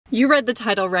You read the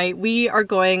title right. We are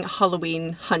going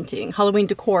Halloween hunting, Halloween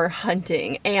decor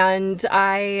hunting. And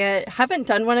I haven't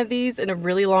done one of these in a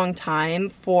really long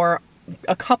time for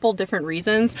a couple different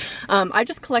reasons. I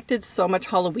just collected so much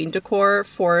Halloween decor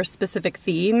for a specific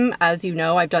theme. As you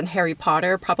know, I've done Harry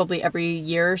Potter probably every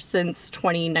year since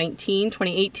 2019,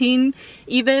 2018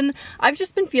 even. I've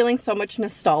just been feeling so much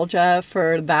nostalgia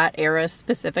for that era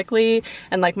specifically,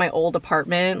 and like my old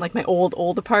apartment, like my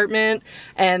old apartment,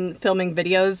 and filming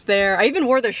videos there. I even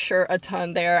wore this shirt a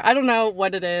ton there. I don't know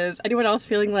what it is. Anyone else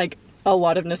feeling like a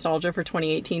lot of nostalgia for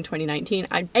 2018, 2019.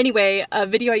 Anyway, a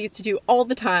video I used to do all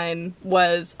the time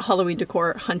was Halloween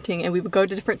decor hunting, and we would go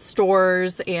to different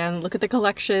stores and look at the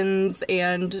collections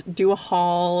and do a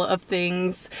haul of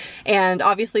things. And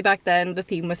obviously back then the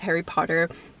theme was Harry Potter,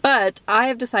 but I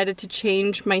have decided to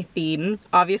change my theme.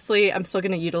 Obviously, I'm still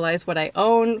going to utilize what I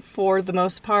own for the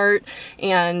most part,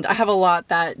 and I have a lot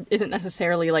that isn't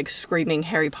necessarily like screaming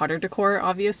Harry Potter decor,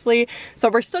 obviously. So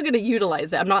we're still going to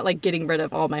utilize it. I'm not like getting rid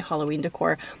of all my Halloween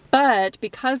decor, but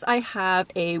because I have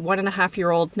a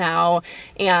 1.5-year-old now,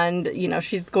 and you know,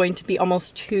 she's going to be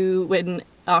almost 2 when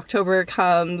October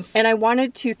comes, and I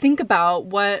wanted to think about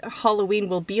what Halloween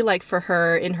will be like for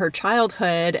her in her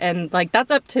childhood, and like that's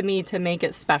up to me to make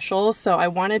it special. So I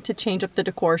wanted to change up the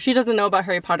decor. She doesn't know about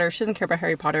Harry Potter, she doesn't care about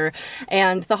Harry Potter,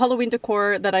 and the Halloween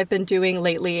decor that I've been doing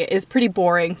lately is pretty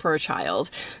boring for a child.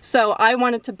 So I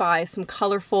wanted to buy some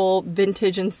colorful,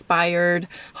 vintage inspired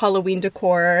Halloween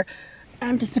decor.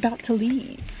 I'm just about to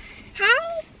leave.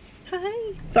 Hi.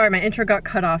 Hi. Sorry, my intro got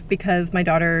cut off because my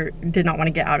daughter did not want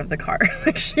to get out of the car.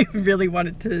 Like, she really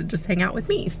wanted to just hang out with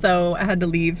me, so I had to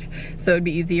leave so it'd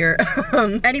be easier.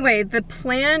 Anyway, the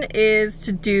plan is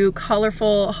to do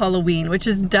colorful Halloween, which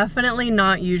is definitely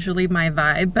not usually my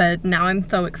vibe, but now I'm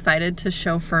so excited to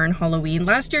show Fern Halloween.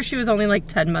 Last year she was only like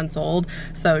 10 months old,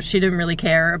 so she didn't really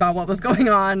care about what was going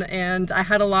on, and I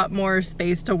had a lot more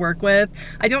space to work with.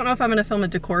 I don't know if I'm gonna film a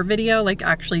decor video, like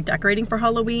actually decorating for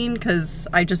Halloween, because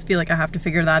I just feel like I have to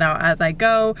figure that out as I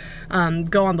go.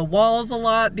 Go on the walls a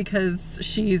lot because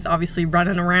she's obviously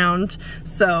running around,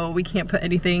 so we can't put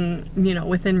anything, you know,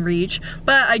 within reach.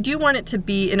 But I do want it to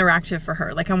be interactive for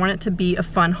her. Like, I want it to be a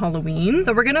fun Halloween.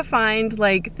 So we're gonna find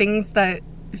like things that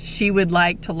she would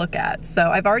like to look at. So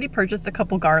I've already purchased a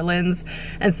couple garlands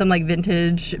and some like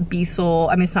vintage Beasel,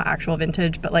 I mean it's not actual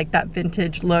vintage, but like that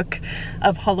vintage look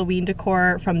of Halloween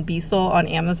decor from Beasel on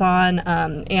Amazon.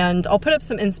 And I'll put up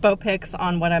some inspo pics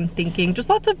on what I'm thinking. Just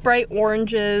lots of bright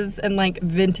oranges and like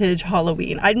vintage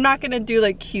Halloween. I'm not gonna do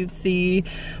like cutesy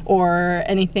or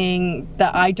anything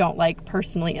that I don't like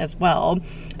personally as well.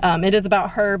 It is about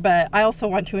her, but I also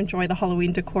want to enjoy the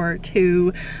Halloween decor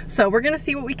too. So we're gonna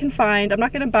see what we can find. I'm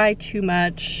not gonna buy too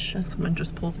much. Someone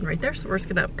just pulls in right there, so we're just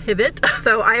gonna pivot.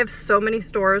 So I have so many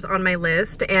stores on my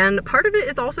list, and part of it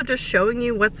is also just showing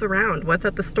you what's around, what's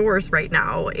at the stores right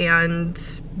now, and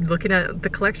looking at the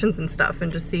collections and stuff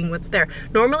and just seeing what's there.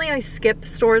 Normally I skip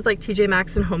stores like TJ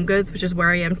Maxx and Home Goods, which is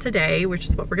where I am today, which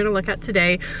is what we're gonna look at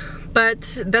today. But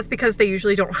that's because they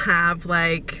usually don't have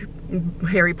like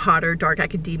Harry Potter, dark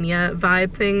academia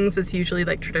vibe things. It's usually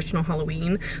like traditional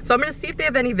Halloween. So I'm gonna see if they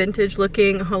have any vintage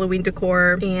looking Halloween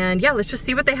decor, and yeah, let's just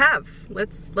see what they have.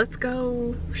 Let's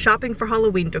go shopping for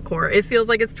Halloween decor. It feels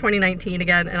like it's 2019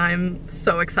 again, and I'm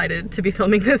so excited to be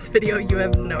filming this video. You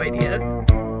have no idea.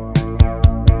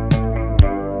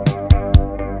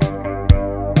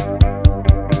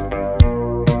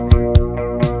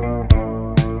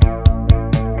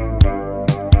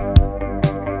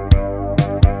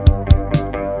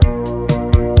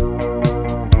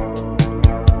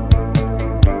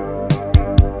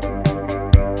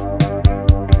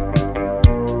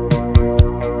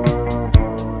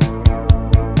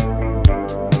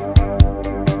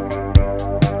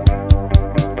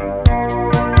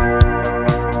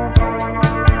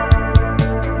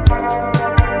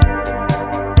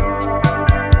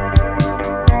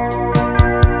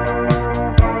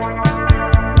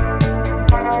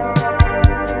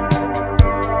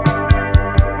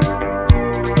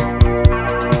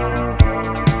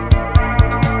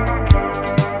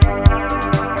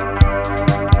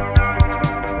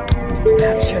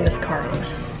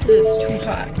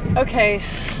 Okay,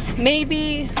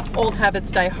 maybe old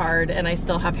habits die hard and I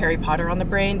still have Harry Potter on the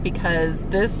brain, because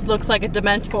this looks like a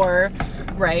Dementor,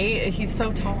 right? He's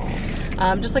so tall.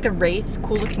 just like a wraith,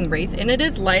 cool looking wraith, and it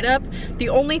is light up. The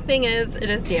only thing is it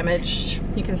is damaged.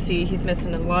 You can see he's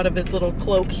missing a lot of his little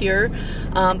cloak here,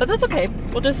 but that's okay.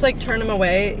 We'll just like turn him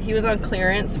away. He was on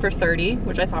clearance for 30,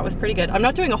 which I thought was pretty good. I'm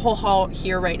not doing a whole haul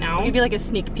here right now. Maybe like a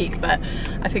sneak peek, but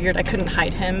I figured I couldn't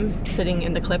hide him sitting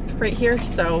in the clip right here.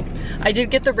 So I did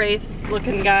get the wraith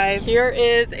looking guy. Here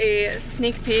is a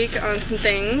sneak peek on some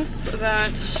things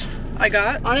that I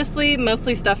got. Honestly,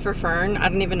 mostly stuff for Fern. I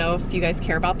don't even know if you guys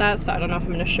care about that, so I don't know if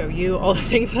I'm gonna show you all the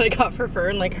things that I got for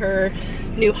Fern, like her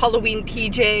new Halloween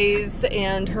PJs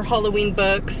and her Halloween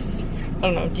books. I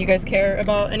don't know, do you guys care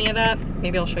about any of that?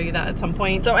 Maybe I'll show you that at some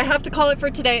point. So I have to call it for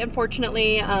today,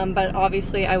 unfortunately, but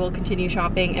obviously I will continue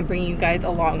shopping and bring you guys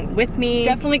along with me.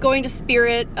 Definitely going to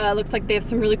Spirit. Looks like they have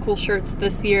some really cool shirts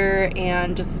this year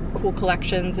and just cool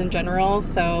collections in general.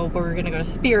 So we're gonna go to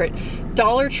Spirit.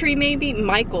 Dollar Tree maybe,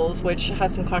 Michael's, which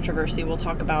has some controversy we'll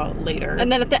talk about later.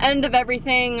 And then at the end of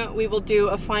everything, we will do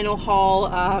a final haul.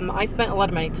 I spent a lot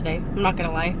of money today, I'm not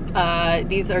gonna lie.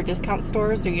 These are discount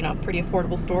stores, or you know, pretty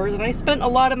affordable stores, and I spent a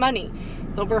lot of money.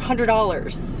 It's over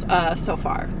 $100 so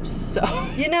far. So,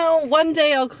 you know, one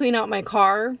day I'll clean out my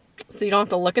car, so you don't have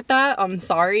to look at that. I'm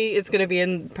sorry, it's gonna be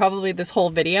in probably this whole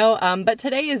video. But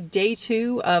today is day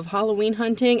 2 of Halloween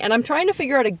hunting, and I'm trying to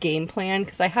figure out a game plan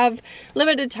because I have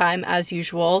limited time as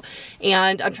usual,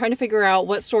 and I'm trying to figure out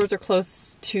what stores are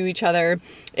close to each other.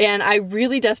 And I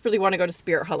really desperately want to go to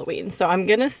Spirit Halloween, so I'm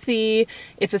gonna see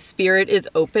if a Spirit is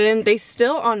open. They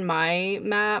still on my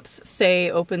maps say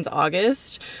opens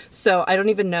August, so I don't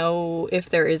even know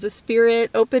if there is a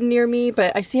Spirit open near me,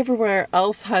 but I see everywhere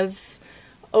else has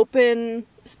open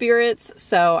Spirits,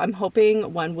 so I'm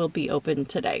hoping one will be open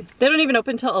today. They don't even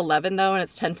open till 11 though, and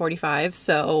it's 10:45,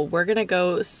 so we're gonna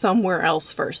go somewhere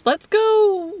else first. Let's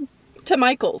go to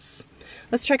Michael's.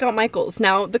 Let's check out Michael's.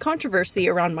 Now, the controversy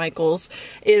around Michael's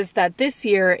is that this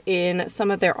year in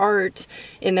some of their art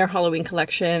in their Halloween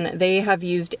collection, they have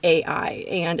used AI,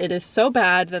 and it is so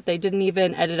bad that they didn't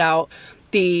even edit out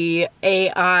the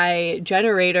AI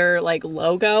generator like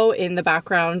logo in the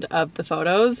background of the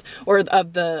photos or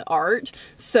of the art.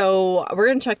 So we're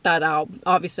gonna check that out.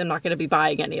 Obviously I'm not gonna be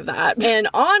buying any of that. And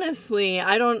honestly,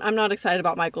 I'm not excited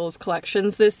about Michael's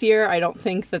collections this year. I don't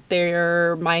think that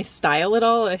they're my style at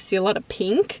all. I see a lot of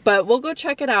pink, but we'll go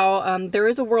check it out. There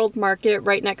is a World Market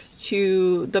right next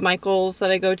to the Michael's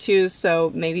that I go to,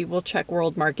 so maybe we'll check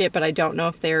World Market, but I don't know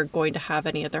if they're going to have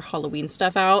any of their Halloween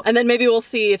stuff out. And then maybe we'll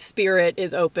see if Spirit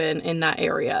is open in that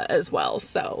area as well.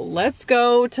 So let's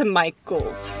go to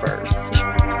Michael's first.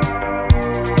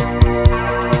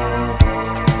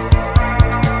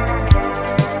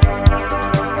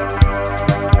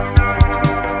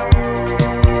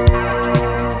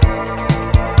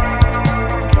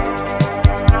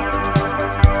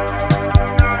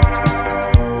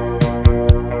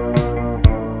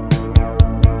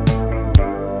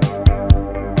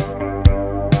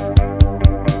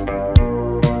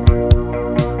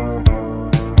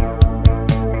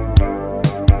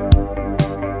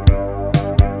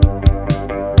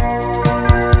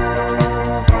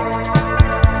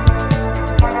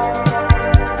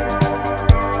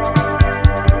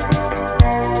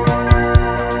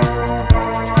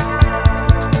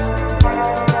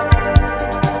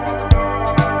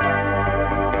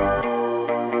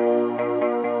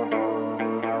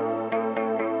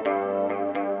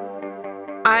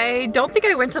 I don't think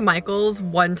I went to Michael's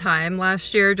one time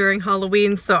last year during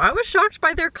Halloween, so I was shocked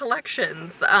by their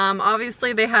collections.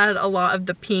 Obviously they had a lot of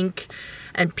the pink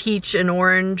and peach and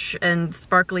orange and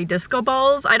sparkly disco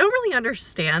balls. I don't really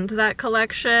understand that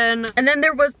collection. And then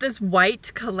there was this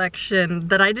white collection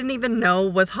that I didn't even know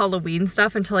was Halloween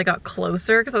stuff until I got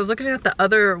closer, because I was looking at the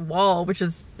other wall, which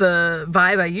is the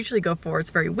vibe I usually go for.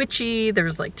 It's very witchy.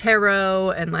 There's like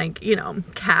tarot and like, you know,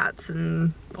 cats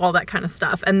and all that kind of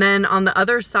stuff. And then on the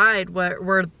other side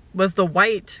was the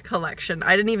white collection.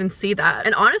 I didn't even see that.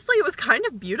 And honestly, it was kind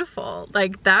of beautiful.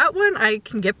 Like that one I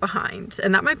can get behind.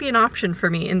 And that might be an option for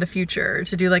me in the future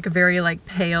to do like a very like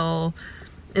pale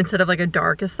instead of like a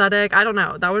dark aesthetic. I don't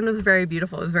know. That one was very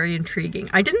beautiful. It was very intriguing.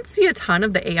 I didn't see a ton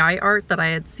of the AI art that I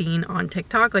had seen on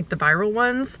TikTok, like the viral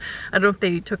ones. I don't know if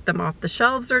they took them off the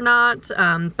shelves or not,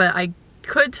 but I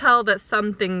could tell that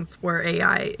some things were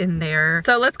AI in there.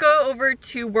 So let's go over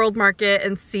to World Market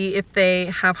and see if they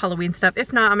have Halloween stuff.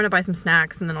 If not, I'm gonna buy some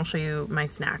snacks and then I'll show you my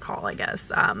snack haul, I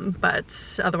guess.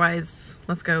 But otherwise,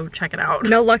 let's go check it out.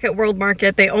 No luck at World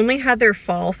Market. They only had their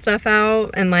fall stuff out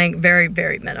and like very,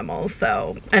 very minimal.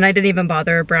 So, and I didn't even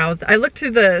bother to browse. I looked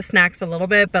through the snacks a little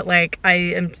bit, but like I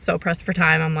am so pressed for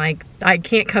time. I'm like, I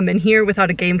can't come in here without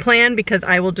a game plan because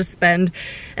I will just spend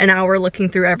an hour looking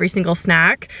through every single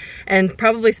snack and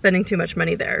probably spending too much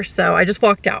money there. So I just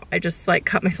walked out. I just like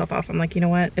cut myself off. I'm like, you know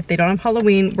what? If they don't have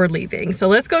Halloween, we're leaving. So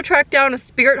let's go track down a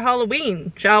Spirit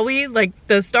Halloween, shall we? Like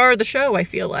the star of the show, I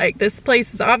feel like. This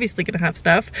place is obviously gonna have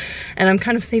stuff and I'm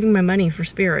kind of saving my money for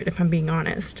Spirit if I'm being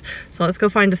honest. So let's go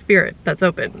find a Spirit that's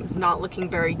open. This is not looking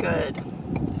very good.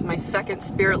 This is my second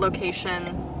Spirit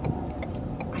location.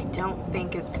 I don't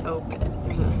think it's open.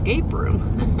 There's an escape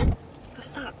room.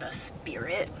 That's not a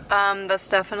Spirit. That's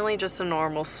definitely just a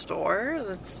normal store.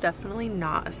 That's definitely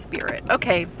not a Spirit.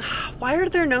 Okay, why are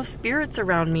there no Spirits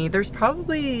around me? There's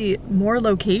probably more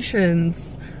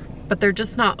locations, but they're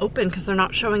just not open because they're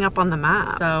not showing up on the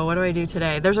map. So what do I do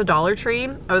today? There's a Dollar Tree.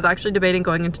 I was actually debating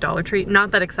going into Dollar Tree.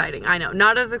 Not that exciting, I know.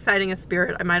 Not as exciting as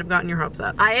Spirit. I might have gotten your hopes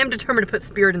up. I am determined to put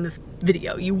Spirit in this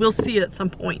video. You will see it at some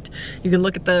point. You can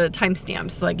look at the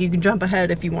timestamps. Like you can jump ahead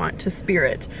if you want to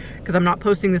Spirit because I'm not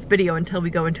posting this video until we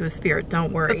go into a Spirit,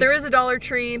 don't worry. But there is a Dollar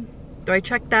Tree. Do I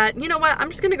check that? You know what? I'm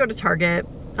just gonna go to Target.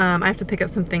 I have to pick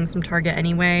up some things from Target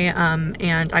anyway,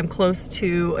 and I'm close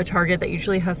to a Target that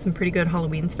usually has some pretty good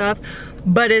Halloween stuff.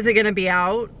 But is it gonna be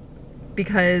out?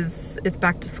 Because it's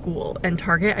back to school, and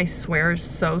Target, I swear, is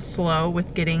so slow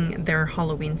with getting their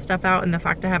Halloween stuff out, and the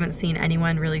fact I haven't seen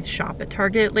anyone really shop at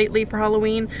Target lately for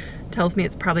Halloween tells me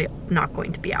it's probably not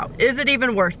going to be out. Is it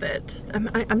even worth it?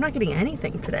 I'm not getting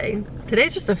anything today.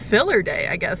 Today's just a filler day,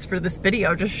 I guess, for this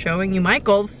video, just showing you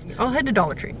Michael's. I'll head to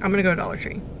Dollar Tree. I'm gonna go to Dollar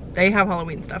Tree. They have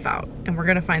Halloween stuff out and we're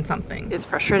gonna find something. It's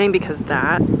frustrating because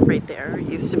that right there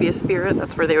used to be a Spirit.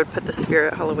 That's where they would put the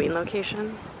Spirit Halloween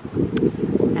location.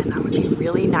 And that would be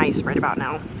really nice right about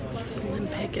now. Slim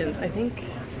pickings. I think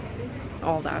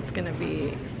all that's gonna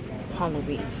be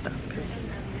Halloween stuff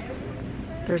because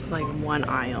there's like one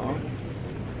aisle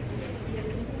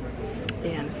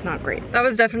and it's not great. That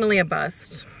was definitely a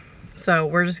bust. So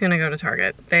we're just gonna go to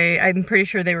Target. I'm pretty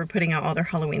sure they were putting out all their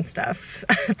Halloween stuff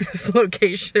at this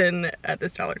location at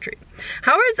this Dollar Tree.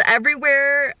 How is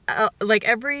everywhere, like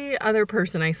every other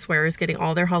person I swear is getting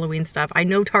all their Halloween stuff. I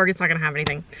know Target's not gonna have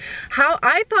anything. How,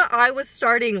 I thought I was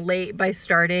starting late by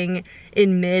starting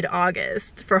in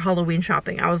mid-August for Halloween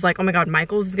shopping. I was like, oh my God,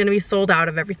 Michael's is gonna be sold out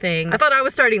of everything. I thought I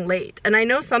was starting late. And I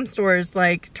know some stores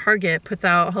like Target puts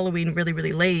out Halloween really,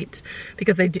 really late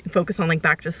because they do focus on like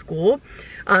back to school.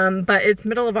 But it's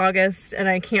middle of August and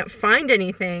I can't find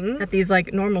anything at these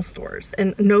like normal stores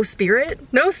and no Spirit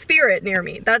near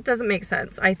me. That doesn't make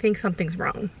sense. I think something's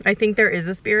wrong. I think there is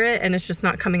a Spirit and it's just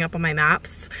not coming up on my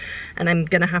maps and I'm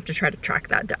gonna have to try to track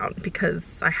that down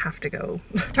because I have to go.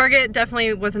 Target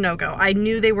definitely was a no-go. I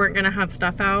knew they weren't gonna have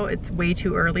stuff out. It's way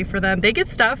too early for them. They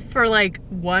get stuff for like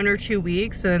 1 or 2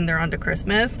 weeks and then they're on to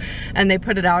Christmas and they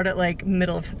put it out at like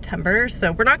middle of September.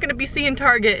 So we're not gonna be seeing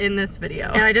Target in this video.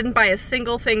 And I didn't buy a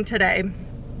single thing today.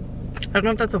 I don't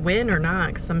know if that's a win or not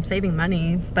because I'm saving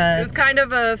money, but it was kind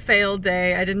of a failed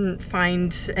day. I didn't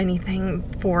find anything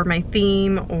for my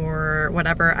theme or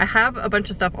whatever. I have a bunch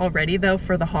of stuff already though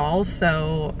for the haul,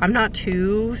 so I'm not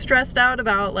too stressed out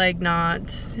about like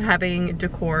not having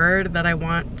decor that I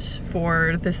want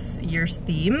for this year's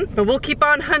theme, but we'll keep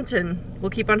on hunting. We'll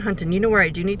keep on hunting. You know where I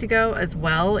do need to go as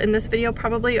well in this video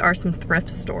probably are some thrift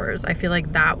stores. I feel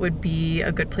like that would be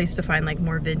a good place to find like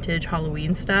more vintage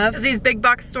Halloween stuff. These big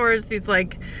box stores, these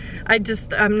like,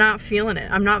 I'm not feeling it.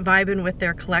 I'm not vibing with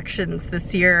their collections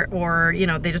this year, or you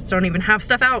know, they just don't even have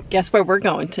stuff out. Guess where we're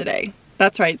going today?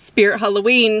 That's right, Spirit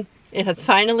Halloween. It has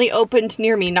finally opened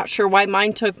near me. Not sure why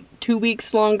mine took 2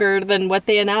 weeks longer than what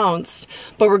they announced,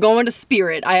 but we're going to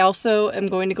Spirit. I also am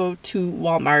going to go to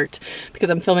Walmart because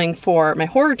I'm filming for my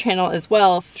horror channel as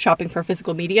well, shopping for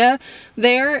physical media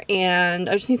there, and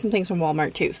I just need some things from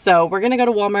Walmart too. So we're gonna go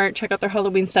to Walmart, check out their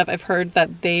Halloween stuff. I've heard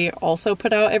that they also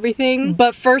put out everything,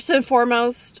 but first and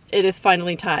foremost, it is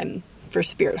finally time for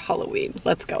Spirit Halloween.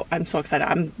 Let's go. I'm so excited.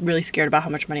 I'm really scared about how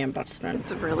much money I'm about to spend.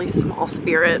 It's a really small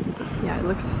Spirit. Yeah, it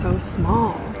looks so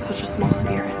small. It's such a small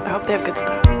Spirit. I hope they have good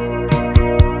stuff.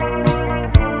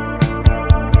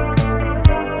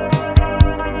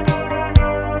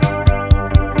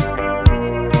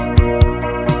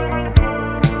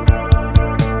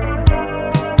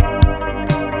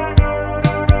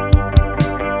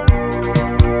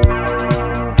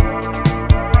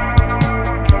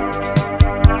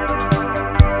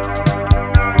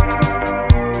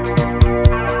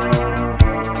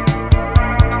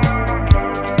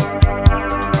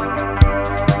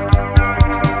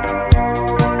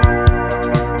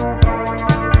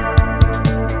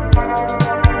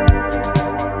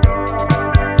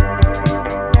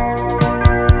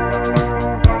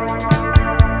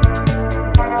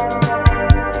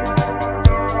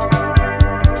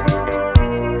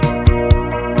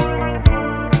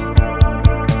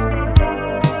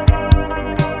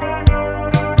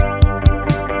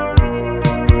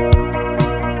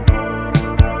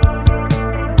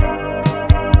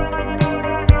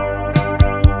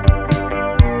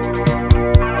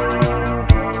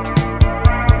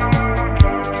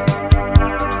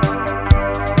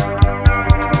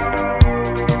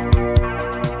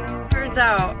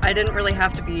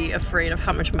 have to be afraid of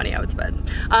how much money I would spend.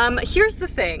 Here's the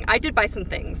thing, I did buy some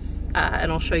things,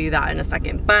 and I'll show you that in a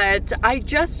second, but I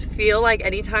just feel like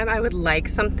anytime I would like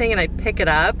something and I'd pick it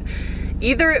up,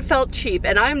 either it felt cheap,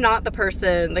 and I'm not the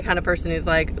kind of person who's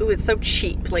like, ooh, it's so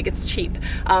cheap, like it's cheap.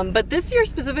 But this year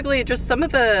specifically, just some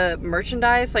of the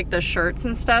merchandise, like the shirts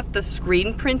and stuff, the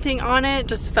screen printing on it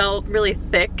just felt really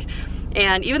thick.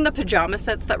 And even the pajama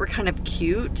sets that were kind of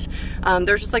cute,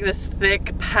 there's just like this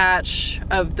thick patch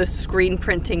of the screen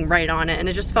printing right on it, and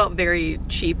it just felt very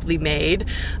cheaply made.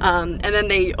 And then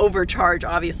they overcharge,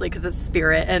 obviously, because it's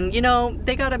Spirit, and you know,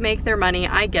 they gotta make their money.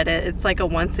 I get it, it's like a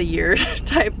once a year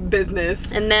type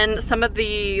business. And then some of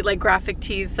the like graphic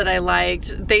tees that I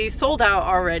liked, they sold out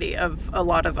already of a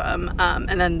lot of them.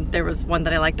 And then there was one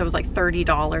that I liked that was like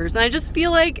 $30, and I just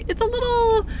feel like it's a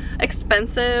little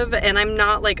expensive, and I'm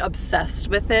not like obsessed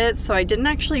with it, so I didn't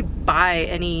actually buy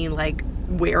any like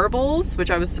wearables,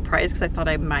 which I was surprised because I thought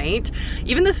I might.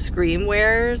 Even the Scream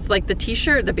wears, like the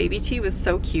t-shirt, the baby tee was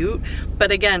so cute,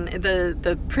 but again,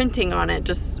 the printing on it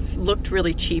just looked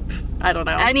really cheap. I don't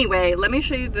know. Anyway, let me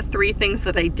show you the 3 things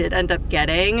that I did end up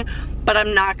getting, but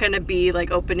I'm not gonna be like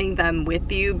opening them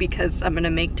with you because I'm gonna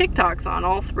make TikToks on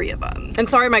all 3 of them. And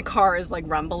sorry, my car is like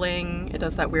rumbling. It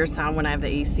does that weird sound when I have the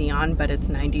AC on, but it's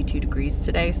 92 degrees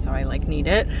today, so I like need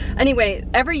it. Anyway,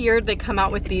 every year they come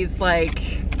out with these like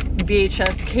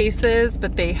VHS cases,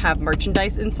 but they have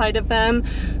merchandise inside of them.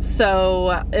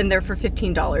 So, and they're for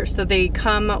 $15. So they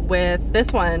come with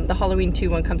this one, the Halloween 2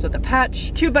 one comes with a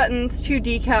patch, 2 buttons, 2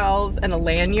 decals, and a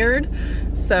lanyard.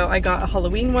 So I got a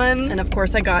Halloween one, and of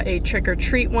course I got a trick or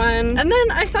treat one. And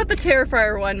then I thought the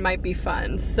Terrifier one might be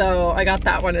fun, so I got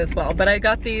that one as well. But I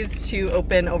got these to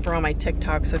open over on my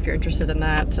TikTok, so if you're interested in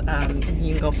that,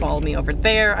 you can go follow me over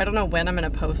there. I don't know when I'm gonna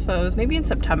post those, maybe in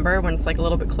September when it's like a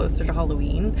little bit closer to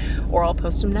Halloween, or I'll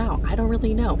post them now. I don't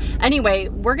really know. Anyway,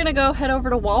 we're gonna go head over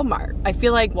to Walmart. I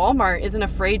feel like Walmart isn't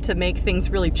afraid to make things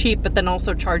really cheap, but then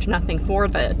also charge nothing for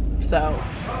it, so.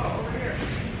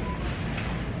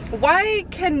 Why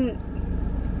can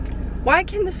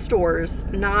the stores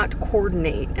not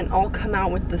coordinate and all come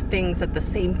out with the things at the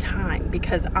same time?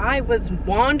 Because I was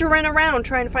wandering around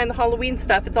trying to find the Halloween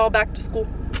stuff. It's all back to school.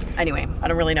 Anyway, I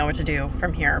don't really know what to do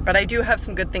from here, but I do have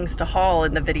some good things to haul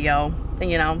in the video,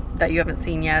 you know, that you haven't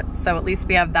seen yet. So at least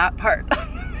we have that part of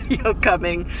the video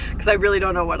coming, because I really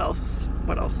don't know what else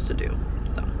to do.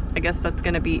 I guess that's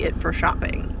gonna be it for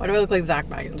shopping. Why do I look like Zach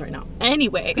Baggins right now?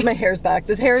 Anyway, my hair's back.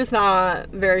 This hair is not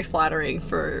very flattering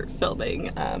for filming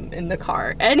in the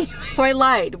car. Anyway, so I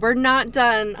lied. We're not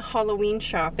done Halloween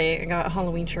shopping. I got a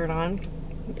Halloween shirt on.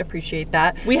 Appreciate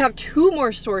that. We have 2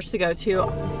 more stores to go to.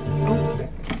 Oh.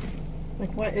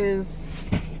 Like what is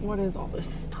all this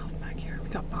stuff?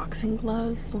 Got boxing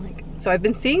gloves, like, so I've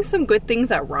been seeing some good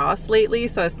things at Ross lately,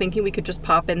 so I was thinking we could just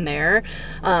pop in there.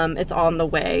 It's on the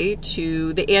way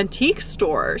to the antique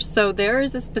store. So there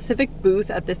is a specific booth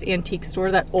at this antique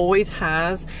store that always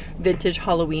has vintage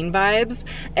Halloween vibes,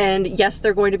 and yes,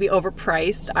 they're going to be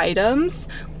overpriced items,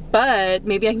 but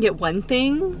maybe I can get one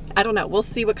thing. I don't know, we'll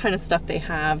see what kind of stuff they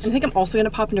have. I think I'm also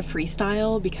gonna pop into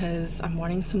Freestyle because I'm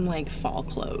wanting some like fall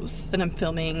clothes, and I'm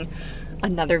filming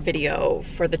another video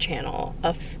for the channel,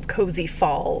 a cozy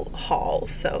fall haul,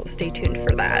 so stay tuned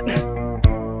for that.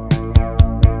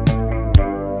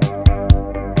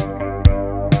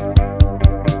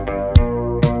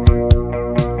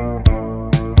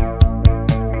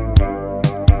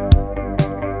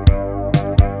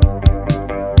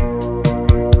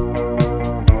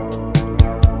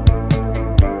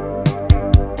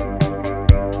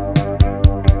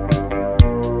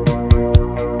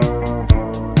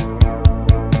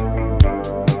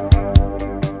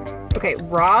 Okay,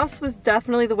 Ross was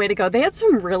definitely the way to go. They had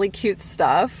some really cute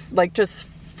stuff, like just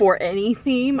for any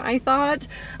theme, I thought.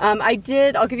 I'll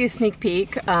give you a sneak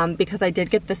peek because I did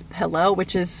get this pillow,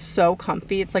 which is so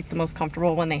comfy. It's like the most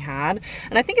comfortable one they had.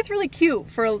 And I think it's really cute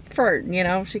for Fern, you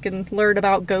know, she can learn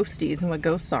about ghosties and what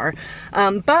ghosts are.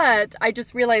 But I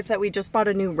just realized that we just bought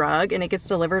a new rug and it gets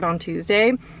delivered on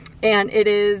Tuesday, and it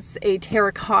is a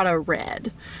terracotta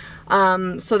red.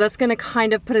 So that's gonna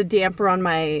kind of put a damper on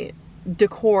my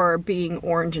decor being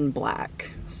orange and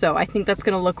black. So I think that's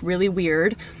gonna look really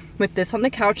weird with this on the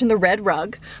couch and the red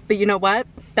rug, but you know what?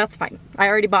 That's fine. I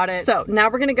already bought it. So now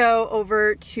we're gonna go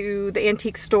over to the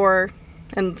antique store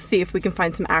and see if we can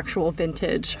find some actual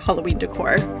vintage Halloween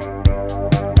decor.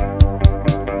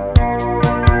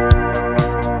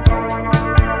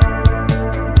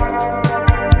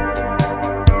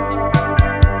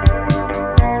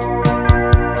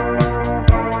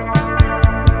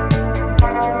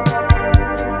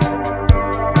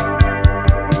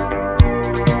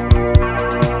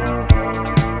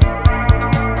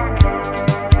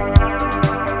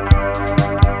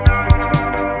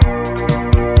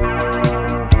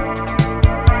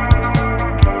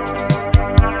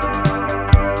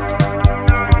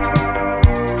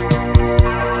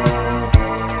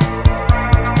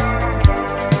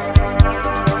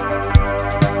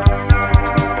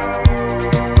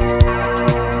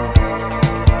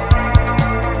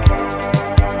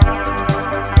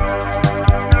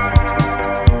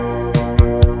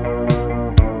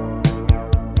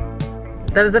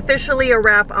 that is officially a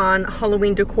wrap on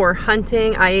Halloween decor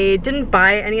hunting. I didn't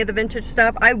buy any of the vintage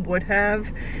stuff. I would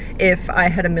have if I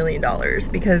had $1 million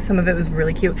because some of it was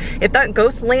really cute. If that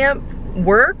ghost lamp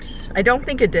worked, I don't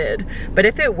think it did, but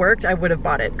if it worked I would have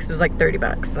bought it because it was like 30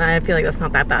 bucks. I feel like that's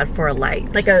not that bad for a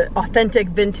light, like an authentic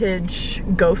vintage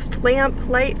ghost lamp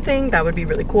light thing. That would be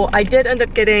really cool. I did end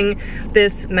up getting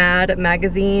this Mad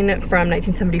magazine from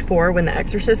 1974 when The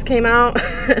Exorcist came out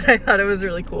and I thought it was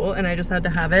really cool and I just had to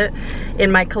have it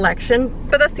in my collection,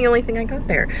 but that's the only thing I got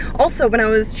there. Also, when I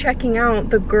was checking out,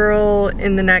 the girl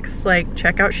in the next like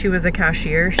checkout, she was a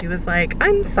cashier, she was like,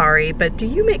 "I'm sorry, but do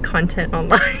you make content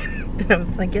online?" And I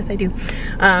was like, yes, I do.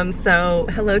 So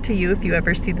hello to you if you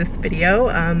ever see this video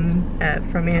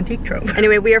from Antique Trove.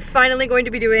 Anyway, we are finally going to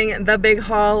be doing the big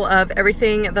haul of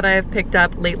everything that I have picked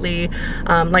up lately.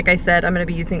 Like I said, I'm going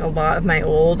to be using a lot of my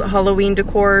old Halloween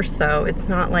decor, so it's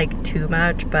not like too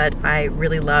much, but I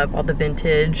really love all the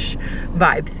vintage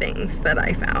vibe things that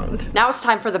I found. Now it's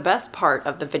time for the best part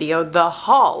of the video, the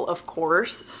haul, of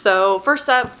course. So first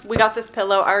up, we got this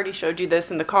pillow. I already showed you this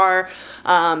in the car.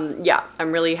 Yeah,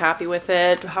 I'm really happy with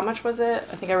it. How much was it?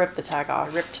 I think I ripped the tag off.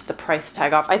 I ripped the price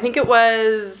tag off. I think it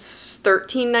was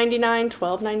 $13.99,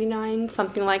 $12.99,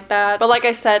 something like that. But like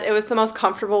I said, it was the most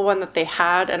comfortable one that they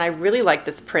had, and I really like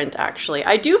this print actually.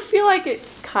 I do feel like it's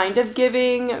kind of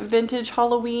giving vintage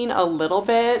Halloween a little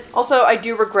bit. Also, I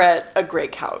do regret a gray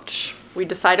couch. We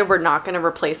decided we're not going to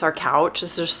replace our couch.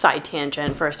 This is just side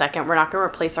tangent for a second. We're not going to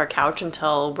replace our couch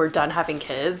until we're done having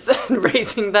kids and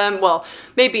raising them. Well,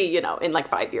 maybe, you know, in like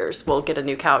 5 years we'll get a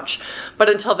new couch. But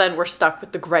until then, we're stuck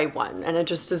with the gray one. And it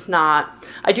just is not,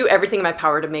 I do everything in my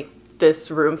power to make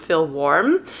this room feel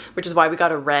warm, which is why we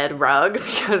got a red rug,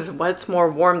 because what's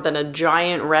more warm than a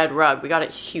giant red rug? We got a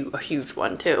huge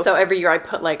one too. So every year I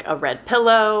put like a red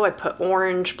pillow, I put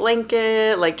orange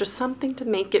blanket, like just something to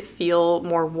make it feel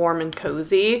more warm and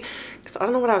cozy, because I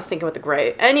don't know what I was thinking with the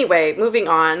gray. Anyway, moving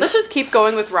on. Let's just keep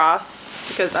going with Ross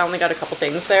because I only got a couple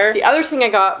things there. The other thing I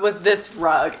got was this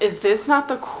rug. Is this not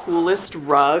the coolest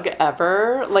rug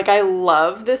ever? Like, I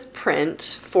love this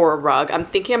print for a rug. I'm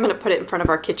thinking I'm gonna put it in front of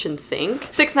our kitchen sink.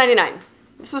 $6.99.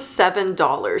 This was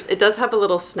 $7. It does have a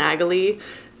little snaggly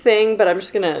thing, but I'm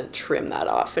just gonna trim that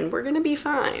off and we're gonna be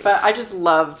fine. But I just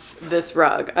love this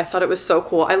rug. I thought it was so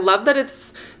cool. I love that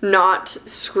it's not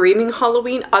screaming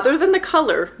Halloween, other than the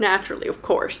color, naturally, of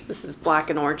course. This is black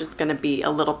and orange. It's gonna be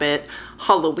a little bit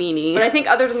Halloween-y. But I think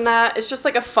other than that, it's just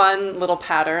like a fun little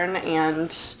pattern, and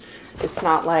it's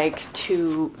not like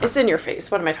too, it's in your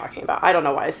face. What am I talking about? I don't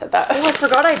know why I said that. Oh, I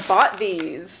forgot I bought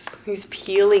these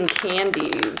peeling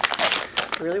candies.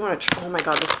 I really want to try. Oh my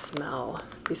god, the smell.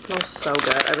 These smell so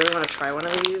good. I really want to try one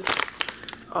of these.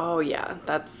 Oh yeah,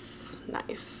 that's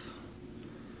nice.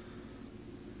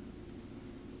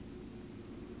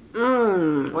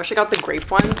 Wish I got the grape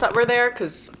ones that were there,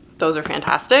 because those are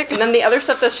fantastic. And then the other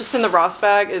stuff that's just in the Ross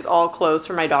bag is all clothes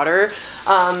for my daughter.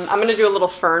 I'm gonna do a little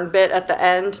Fern bit at the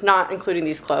end, not including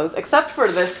these clothes, except for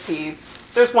this piece.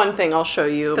 There's one thing I'll show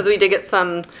you, because we did get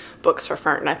some books for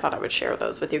Fern and I thought I would share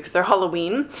those with you because they're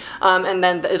Halloween. And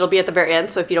then it'll be at the very end,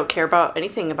 so if you don't care about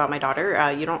anything about my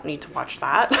daughter, you don't need to watch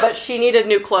that. But she needed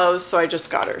new clothes, so I just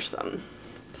got her some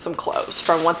clothes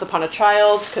from Once Upon a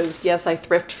Child, because yes, I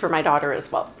thrift for my daughter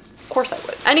as well. Of course I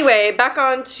would. Anyway, back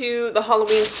on to the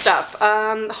Halloween stuff.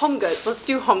 Home goods. Let's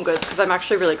do home goods, because I'm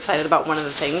actually really excited about one of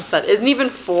the things that isn't even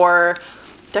for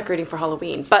decorating for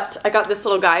Halloween. But I got this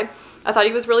little guy. I thought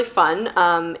he was really fun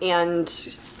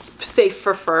and safe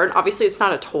for Fern. Obviously it's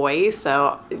not a toy,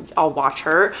 so I'll watch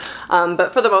her.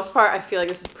 But for the most part, I feel like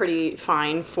this is pretty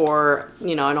fine for,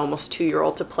 you know, an almost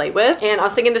 2-year-old to play with. And I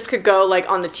was thinking this could go like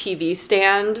on the TV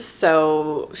stand,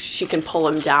 so she can pull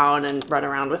him down and run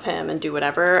around with him and do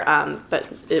whatever, but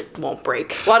it won't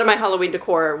break. A lot of my Halloween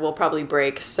decor will probably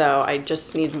break, so I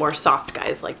just need more soft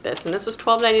guys like this. And this was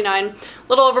 $12.99, a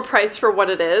little overpriced for what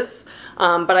it is,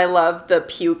 but I love the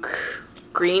puke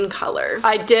green color.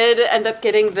 I did end up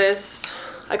getting this,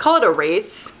 I call it a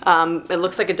wraith. It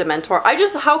looks like a Dementor.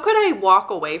 How could I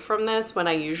walk away from this when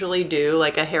I usually do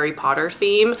like a Harry Potter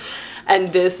theme,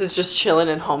 and this is just chilling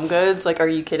in Home Goods? Like, are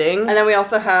you kidding? And then we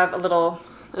also have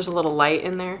there's a little light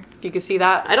in there, if you can see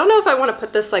that. I don't know if I want to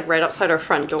put this like right outside our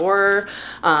front door,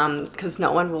 because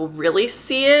no one will really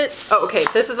see it. Oh, okay,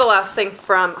 this is the last thing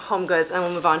from Home Goods, and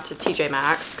we'll move on to TJ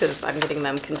Maxx, because I'm getting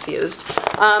them confused.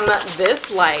 This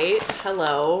light,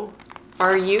 hello.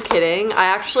 Are you kidding? I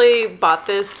actually bought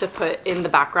this to put in the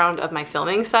background of my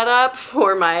filming setup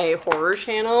for my horror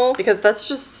channel, because that's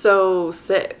just so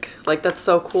sick. Like, that's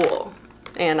so cool.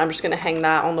 And I'm just gonna hang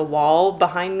that on the wall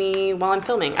behind me while I'm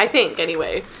filming, I think,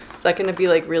 anyway. Is that gonna be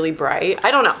like really bright?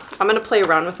 I don't know. I'm gonna play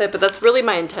around with it, but that's really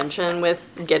my intention with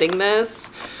getting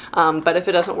this. But if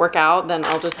it doesn't work out, then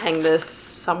I'll just hang this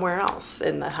somewhere else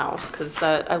in the house because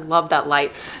I love that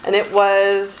light. And it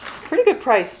was pretty good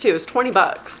price too. It was 20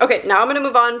 bucks. Okay, now I'm gonna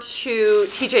move on to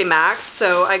TJ Maxx.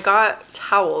 So I got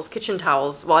towels, kitchen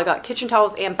towels. Well, I got kitchen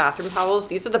towels and bathroom towels.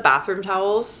 These are the bathroom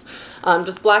towels.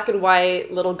 Just black and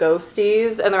white little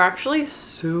ghosties, and they're actually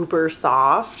super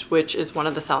soft, which is one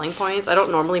of the selling points. I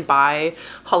don't normally buy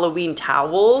Halloween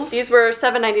towels. These were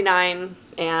 $7.99.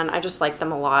 And I just like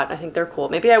them a lot. I think they're cool.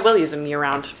 Maybe I will use them year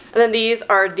round. And then these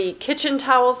are the kitchen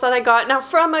towels that I got. Now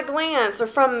from a glance or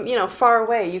from, you know, far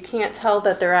away, you can't tell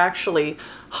that they're actually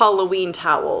Halloween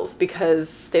towels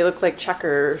because they look like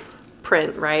checker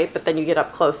print, right? But then you get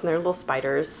up close and they're little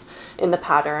spiders in the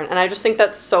pattern. And I just think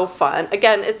that's so fun.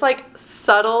 Again, it's like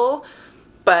subtle,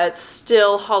 but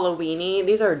still Halloween-y.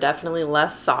 These are definitely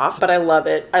less soft, but I love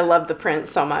it. I love the print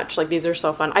so much. Like, these are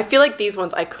so fun. I feel like these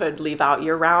ones I could leave out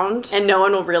year round and no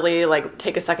one will really like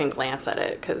take a second glance at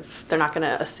it because they're not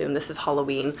gonna assume this is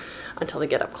Halloween until they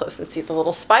get up close and see the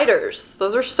little spiders.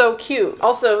 Those are so cute.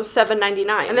 Also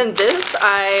 $7.99. And then this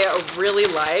I really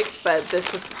liked, but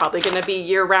this is probably gonna be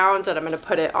year round and I'm gonna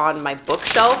put it on my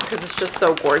bookshelf because it's just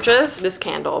so gorgeous. This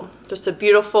candle, just a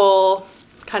beautiful,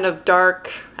 kind of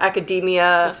dark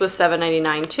academia. This was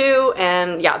 $7.99 too,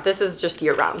 and yeah, this is just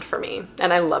year round for me,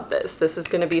 and I love this. This is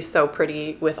gonna be so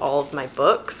pretty with all of my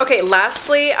books. Okay,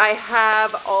 lastly, I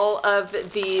have all of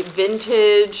the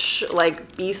vintage,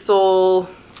 like Beasel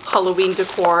Halloween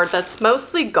decor that's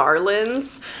mostly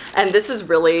garlands, and this is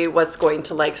really what's going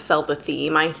to like sell the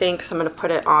theme, I think. So I'm gonna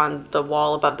put it on the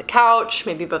wall above the couch,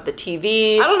 maybe above the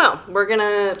TV. I don't know. We're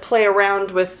gonna play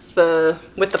around with the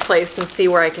place and see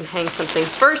where I can hang some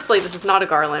things. Firstly, this is not a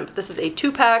garland, but this is a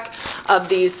 2-pack of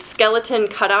these skeleton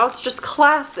cutouts, just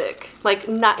classic. Like,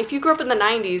 not, if you grew up in the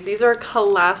 90s, these are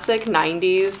classic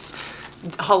 90s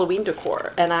Halloween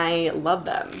decor, and I love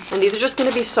them. And these are just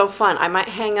gonna be so fun. I might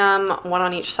hang them one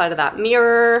on each side of that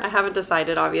mirror. I haven't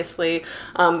decided, obviously,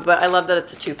 but I love that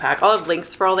it's a 2-pack. I'll have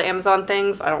links for all the Amazon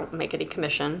things. I don't make any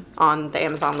commission on the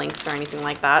Amazon links or anything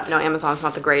like that. No, Amazon's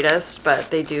not the greatest, but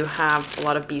they do have a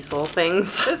lot of Beasel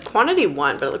things. There's quantity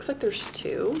 1, but it looks like there's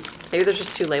 2. Maybe there's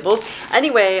just 2 labels.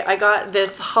 Anyway, I got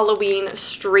this Halloween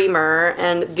streamer,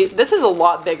 and this is a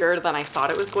lot bigger than I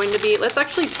thought it was going to be. Let's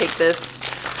actually take this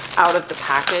out of the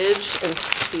package and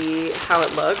see how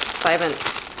it looks. I haven't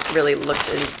really looked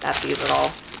at these at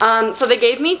all. So they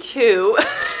gave me 2.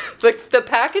 The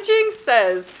packaging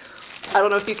says, I don't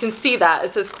know if you can see that, it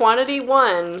says quantity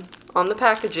 1 on the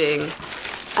packaging,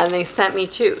 and they sent me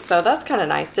 2. So that's kind of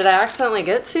nice. Did I accidentally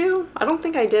get 2? I don't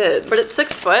think I did. But it's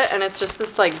 6 foot and it's just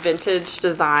this like vintage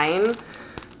design,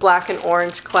 black and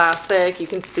orange classic. You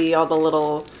can see all the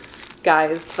little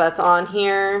guys that's on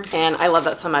here, and I love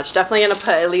that so much. Definitely gonna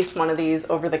put at least one of these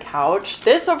over the couch.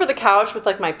 This over the couch with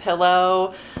like my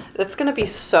pillow, that's gonna be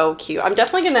so cute. I'm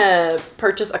definitely gonna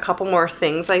purchase a couple more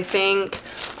things, I think,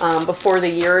 before the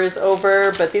year is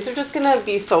over, but these are just gonna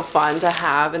be so fun to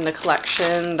have in the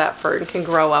collection that Fern can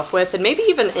grow up with and maybe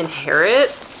even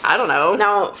inherit. I don't know.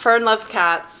 Now, Fern loves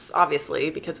cats,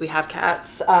 obviously, because we have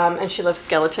cats, and she loves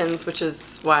skeletons, which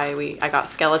is why I got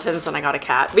skeletons and I got a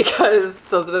cat, because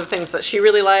those are the things that she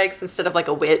really likes instead of like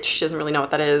a witch. She doesn't really know what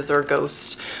that is, or a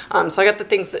ghost. So I got the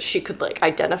things that she could like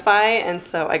identify, and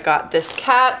so I got this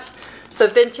cat. It's a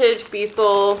vintage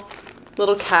Beasel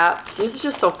little cat. This is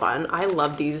just so fun. I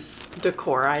love these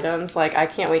decor items. Like, I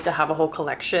can't wait to have a whole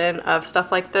collection of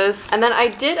stuff like this. And then I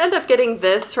did end up getting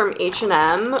this from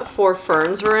H&M for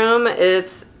Fern's room.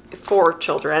 It's for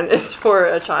children. It's for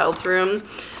a child's room.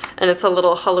 And it's a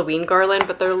little Halloween garland,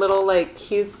 but they're little like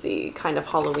cutesy kind of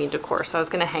Halloween decor. So I was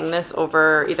gonna hang this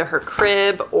over either her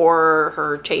crib or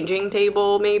her changing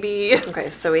table maybe. Okay,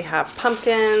 so we have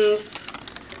pumpkins,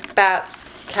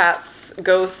 bats, cats,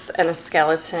 ghosts, and a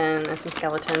skeleton and some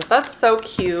skeletons. That's so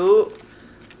cute.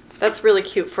 That's really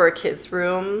cute for a kid's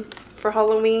room for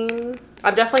Halloween.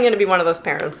 I'm definitely going to be one of those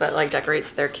parents that like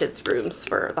decorates their kids' rooms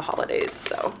for the holidays,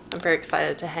 so I'm very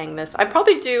excited to hang this. I'd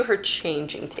probably do her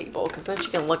changing table because then she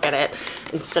can look at it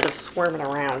instead of swarming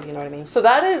around, you know what I mean? So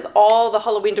that is all the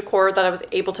Halloween decor that I was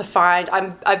able to find.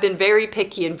 I've been very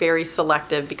picky and very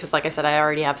selective because, like I said, I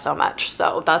already have so much.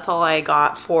 So that's all I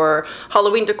got for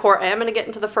Halloween decor. I am going to get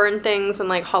into the Fern things and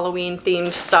like Halloween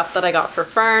themed stuff that I got for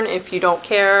Fern. If you don't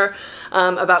care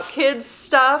about kids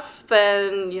stuff,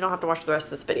 then you don't have to watch the rest of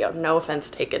this video. No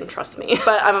offense taken, trust me.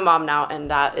 But I'm a mom now,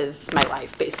 and that is my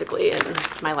life, basically, and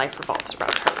my life revolves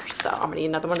around her. So I'm gonna eat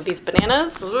another one of these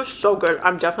bananas. Those are so good.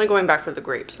 I'm definitely going back for the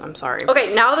grapes. I'm sorry.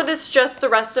 Okay, now that it's just the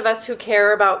rest of us who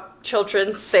care about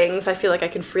children's things, I feel like I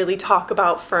can freely talk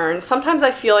about Fern. Sometimes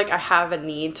I feel like I have a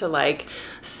need to like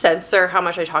censor how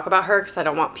much I talk about her because I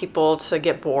don't want people to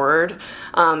get bored,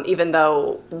 even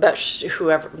though that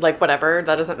whoever, like whatever,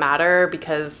 that doesn't matter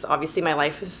because obviously my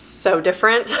life is so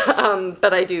different.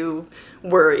 But I do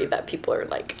worry that people are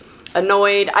like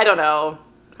annoyed. I don't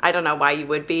know why you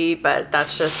would be, but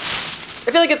that's just,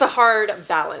 I feel like it's a hard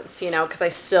balance, you know, because I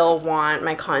still want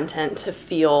my content to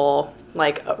feel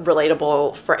like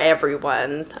relatable for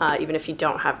everyone, even if you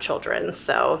don't have children.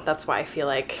 So that's why I feel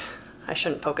like I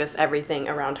shouldn't focus everything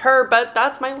around her, but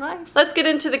that's my life. Let's get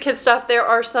into the kids stuff. There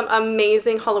are some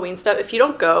amazing Halloween stuff. If you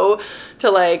don't go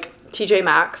to like TJ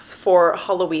Maxx for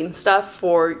Halloween stuff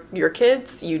for your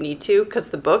kids, you need to, because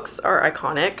the books are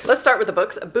iconic. Let's start with the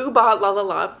books. Boo Ba La La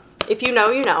La. If you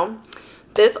know, you know.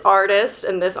 This artist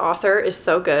and this author is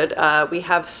so good. We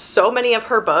have so many of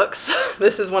her books.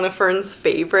 This is one of Fern's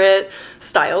favorite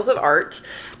styles of art,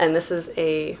 and this is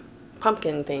a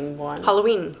pumpkin themed one,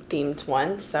 Halloween themed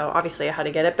one, so obviously I had to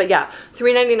get it. But yeah,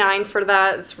 $3.99 for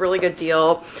that. It's a really good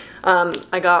deal.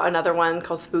 I got another one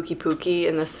called Spooky Pooky,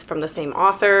 and this from the same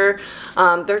author.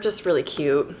 They're just really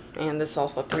cute, and this is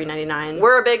also $3.99.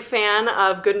 We're a big fan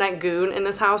of Goodnight Goon in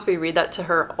this house. We read that to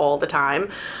her all the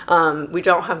time. We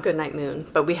don't have Goodnight Moon,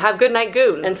 but we have Goodnight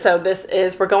Goon, and so this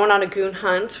is, we're going on a goon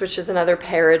hunt, which is another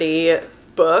parody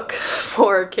book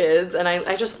for kids, and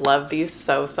I just love these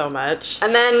so much.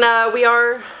 And then we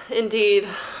are indeed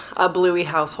a Bluey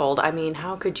household. I mean,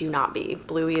 how could you not be?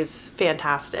 Bluey is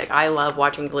fantastic. I love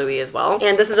watching Bluey as well.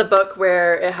 And this is a book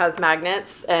where it has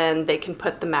magnets, and they can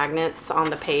put the magnets on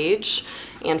the page,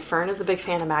 and Fern is a big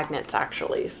fan of magnets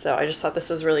actually, so I just thought this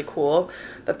was really cool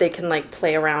that they can like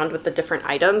play around with the different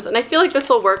items, and I feel like this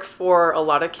will work for a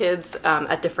lot of kids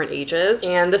at different ages.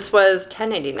 And this was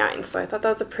 $10.99, so I thought that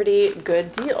was a pretty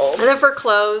good deal. And then for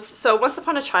clothes, so Once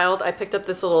Upon a Child, I picked up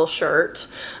this little shirt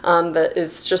that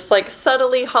is just like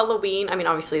subtly Halloween. I mean,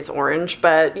 obviously it's orange,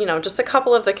 but you know, just a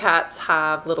couple of the cats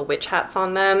have little witch hats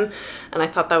on them, and I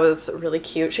thought that was really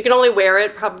cute. She can only wear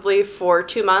it probably for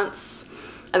 2 months,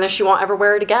 and then she won't ever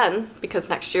wear it again because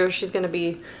next year she's gonna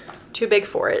be too big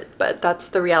for it. But that's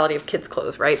the reality of kids'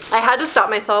 clothes, right? I had to stop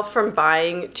myself from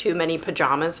buying too many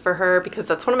pajamas for her because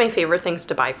that's one of my favorite things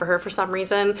to buy for her for some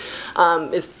reason,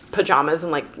 is pajamas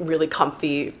and like really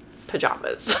comfy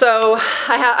pajamas. So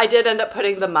I did end up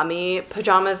putting the Mummy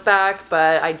pajamas back,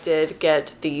 but I did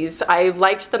get these. I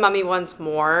liked the Mummy ones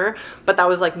more, but that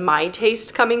was like my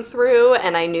taste coming through,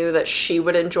 and I knew that she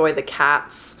would enjoy the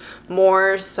cats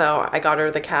more, so I got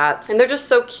her the cats. And they're just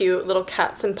so cute. Little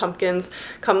cats and pumpkins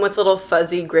come with little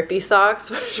fuzzy grippy socks,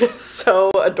 which is so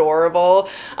adorable.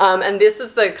 And this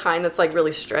is the kind that's like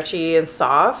really stretchy and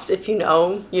soft. If you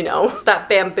know, you know. It's that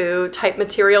bamboo type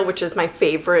material, which is my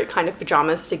favorite kind of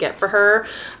pajamas to get for her.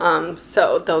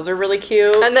 So those are really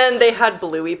cute. And then they had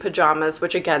Bluey pajamas,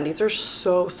 which again, these are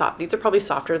so soft. These are probably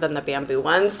softer than the bamboo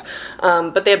ones,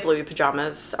 but they have Bluey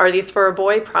pajamas. Are these for a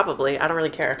boy? Probably. I don't really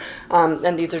care.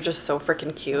 And these are just so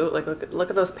freaking cute. Like look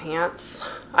at those pants.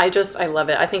 I love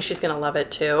it. I think she's gonna love it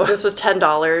too. This was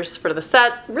 $10 for the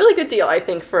set. Really good deal, I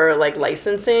think, for like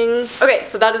licensing. Okay,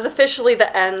 so that is officially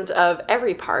the end of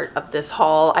every part of this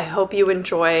haul. I hope you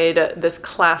enjoyed this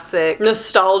classic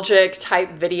nostalgic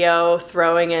type video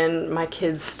throwing in my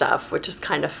kids stuff, which is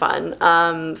kind of fun.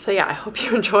 So yeah, I hope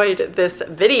you enjoyed this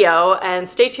video, and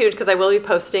stay tuned because I will be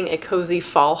posting a cozy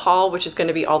fall haul, which is going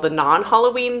to be all the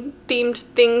non-Halloween themed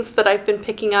things that I've been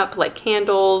picking up, like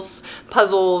candles,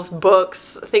 puzzles,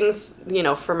 books, things, you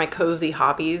know, for my cozy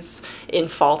hobbies in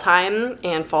fall time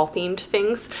and fall themed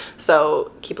things.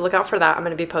 So keep a lookout for that. I'm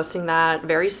going to be posting that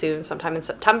very soon, sometime in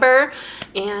September,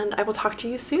 and I will talk to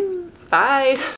you soon. Bye.